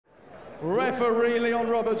Referee Leon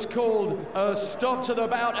Roberts called a stop to the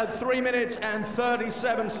bout at 3 minutes and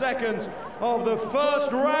 37 seconds of the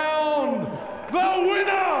first round. The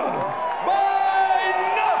winner by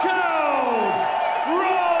knockout,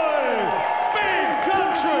 Roy Big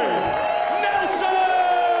Country Nelson!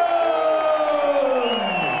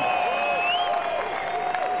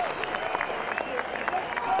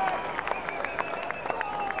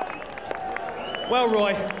 Well,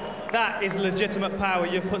 Roy, that is legitimate power.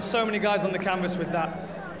 You've put so many guys on the canvas with that,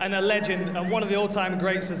 and a legend, and one of the all-time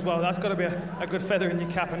greats as well. That's got to be a good feather in your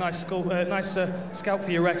cap, a nice scalp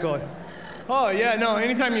for your record. Oh yeah, no.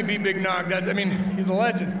 Anytime you beat Big Nog, I mean, he's a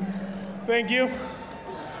legend. Thank you.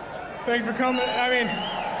 Thanks for coming. I mean,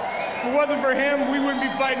 if it wasn't for him, we wouldn't be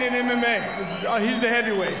fighting in MMA. He's the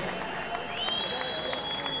heavyweight.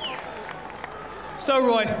 So,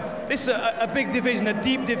 Roy, this is a big division, a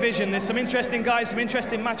deep division. There's some interesting guys, some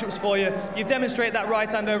interesting matchups for you. You've demonstrated that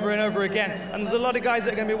right hand over and over again, and there's a lot of guys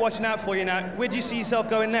that are going to be watching out for you now. Where do you see yourself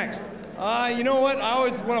going next? You know what? I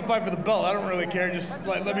always want to fight for the belt. I don't really care. Just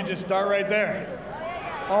let me just start right there.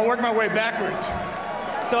 I'll work my way backwards.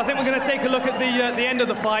 So I think we're going to take a look at the end of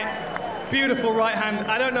the fight. Beautiful right hand.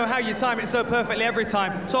 I don't know how you time it so perfectly every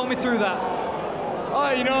time. Talk me through that.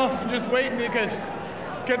 You know, just waiting because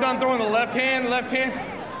kept on throwing the left hand.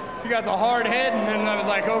 He got the hard head, and then I was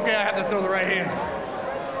like, okay, I have to throw the right hand.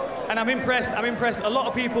 And I'm impressed. A lot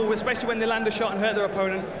of people, especially when they land a shot and hurt their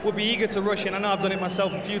opponent, would be eager to rush in. I know I've done it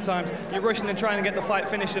myself a few times. You're rushing and trying to get the fight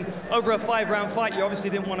finished, and over a 5-round fight, you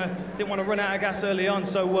obviously didn't want to run out of gas early on.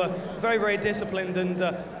 So very, very disciplined. And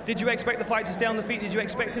did you expect the fight to stay on the feet? Did you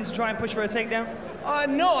expect him to try and push for a takedown?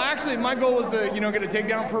 No, actually, my goal was to get a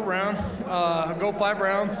takedown per round, go 5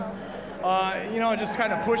 rounds. Just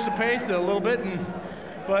kind of push the pace a little bit,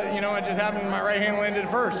 but it just happened. My right hand landed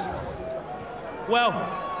first. Well,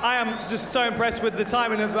 I am just so impressed with the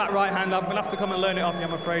timing of that right hand. I'm going to have to come and learn it off you,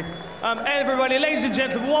 I'm afraid. Everybody, ladies and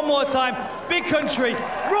gentlemen, one more time, Big Country,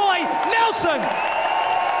 Roy Nelson!